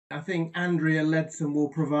I think Andrea Leadsom will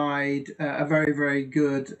provide a very, very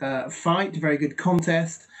good fight, a very good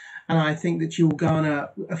contest. And I think that she will garner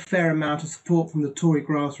a fair amount of support from the Tory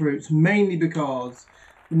grassroots, mainly because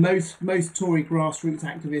most Tory grassroots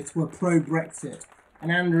activists were pro-Brexit.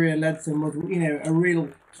 And Andrea Leadsom was, a real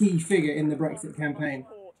key figure in the Brexit campaign.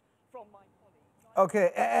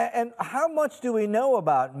 Okay, and how much do we know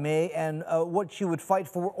about May and what she would fight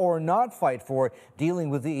for or not fight for dealing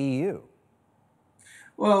with the EU?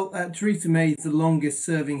 Well, Theresa May is the longest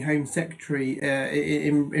serving Home Secretary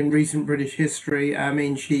in recent British history. I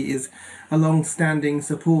mean, she is a long-standing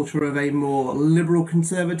supporter of a more liberal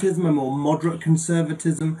conservatism, a more moderate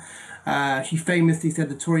conservatism. She famously said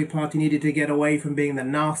the Tory party needed to get away from being the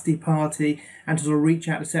nasty party and to sort of reach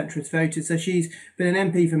out to centrist voters. So she's been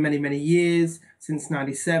an MP for many, many years, since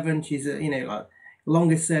 '97. She's like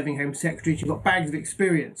longest serving Home Secretary. She's got bags of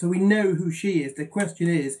experience. So we know who she is. The question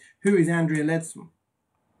is, who is Andrea Leadsom?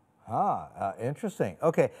 Interesting.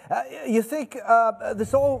 Okay. You think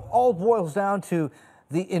this all boils down to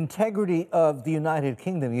the integrity of the United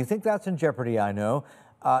Kingdom? You think that's in jeopardy, I know.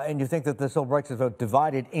 And you think that this whole Brexit vote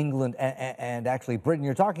divided England and actually Britain.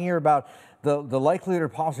 You're talking here about the likelihood or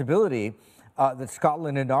possibility that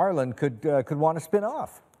Scotland and Ireland could want to spin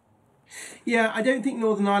off. Yeah, I don't think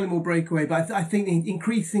Northern Ireland will break away, but I think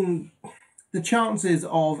increasing the chances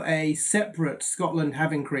of a separate Scotland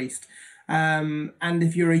have increased. And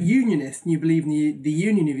if you're a unionist and you believe in the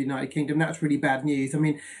union of the United Kingdom, that's really bad news. I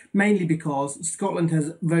mean, mainly because Scotland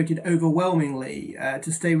has voted overwhelmingly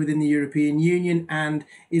to stay within the European Union and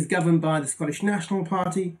is governed by the Scottish National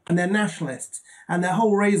Party, and they're nationalists. And their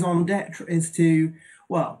whole raison d'etre is to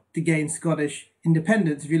gain Scottish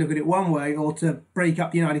independence, if you look at it one way, or to break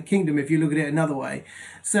up the United Kingdom, if you look at it another way.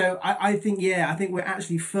 So I think we're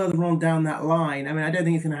actually further on down that line. I mean, I don't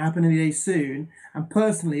think it's going to happen any day soon. And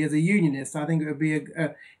personally, as a unionist, I think it would be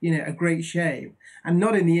a great shame, and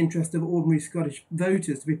not in the interest of ordinary Scottish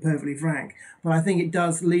voters, to be perfectly frank. But I think it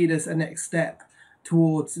does lead us a next step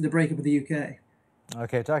towards the breakup of the UK.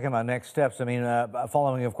 Okay, talking about next steps, I mean,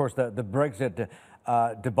 following, of course, the Brexit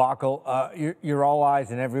debacle, you're all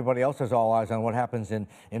eyes, and everybody else is all eyes on what happens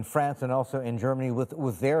in France and also in Germany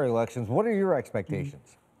with their elections. What are your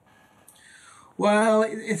expectations? Well,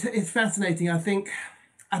 it's fascinating. I think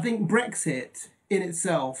Brexit in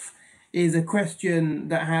itself is a question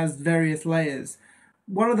that has various layers.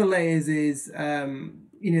 One of the layers is, the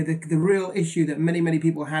real issue that many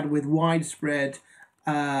people had with widespread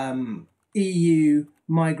EU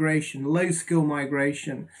migration, low-skill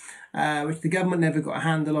migration, which the government never got a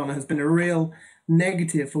handle on, has been a real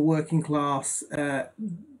negative for working class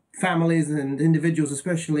families and individuals,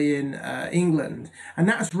 especially in England. And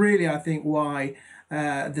that's really, I think, why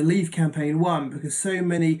the Leave campaign won, because so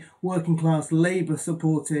many working class Labour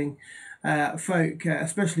supporting folk,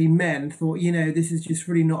 especially men, thought, this is just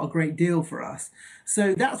really not a great deal for us.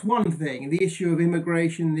 So that's one thing, the issue of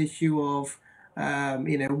immigration, the issue of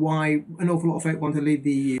why an awful lot of folk want to leave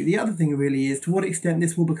the EU. The other thing really is to what extent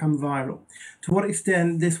this will become viral, to what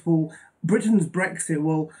extent Britain's Brexit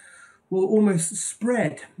will almost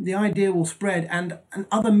spread. The idea will spread, and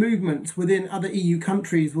other movements within other EU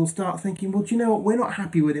countries will start thinking, well, do you know what? We're not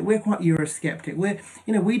happy with it. We're quite Eurosceptic.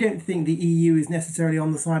 We don't think the EU is necessarily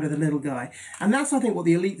on the side of the little guy. And that's, I think, what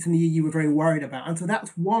the elites in the EU were very worried about. And so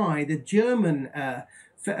that's why the German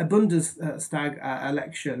Bundestag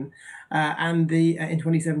election in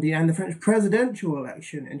 2017 and the French presidential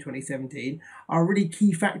election in 2017 are really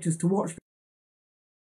key factors to watch.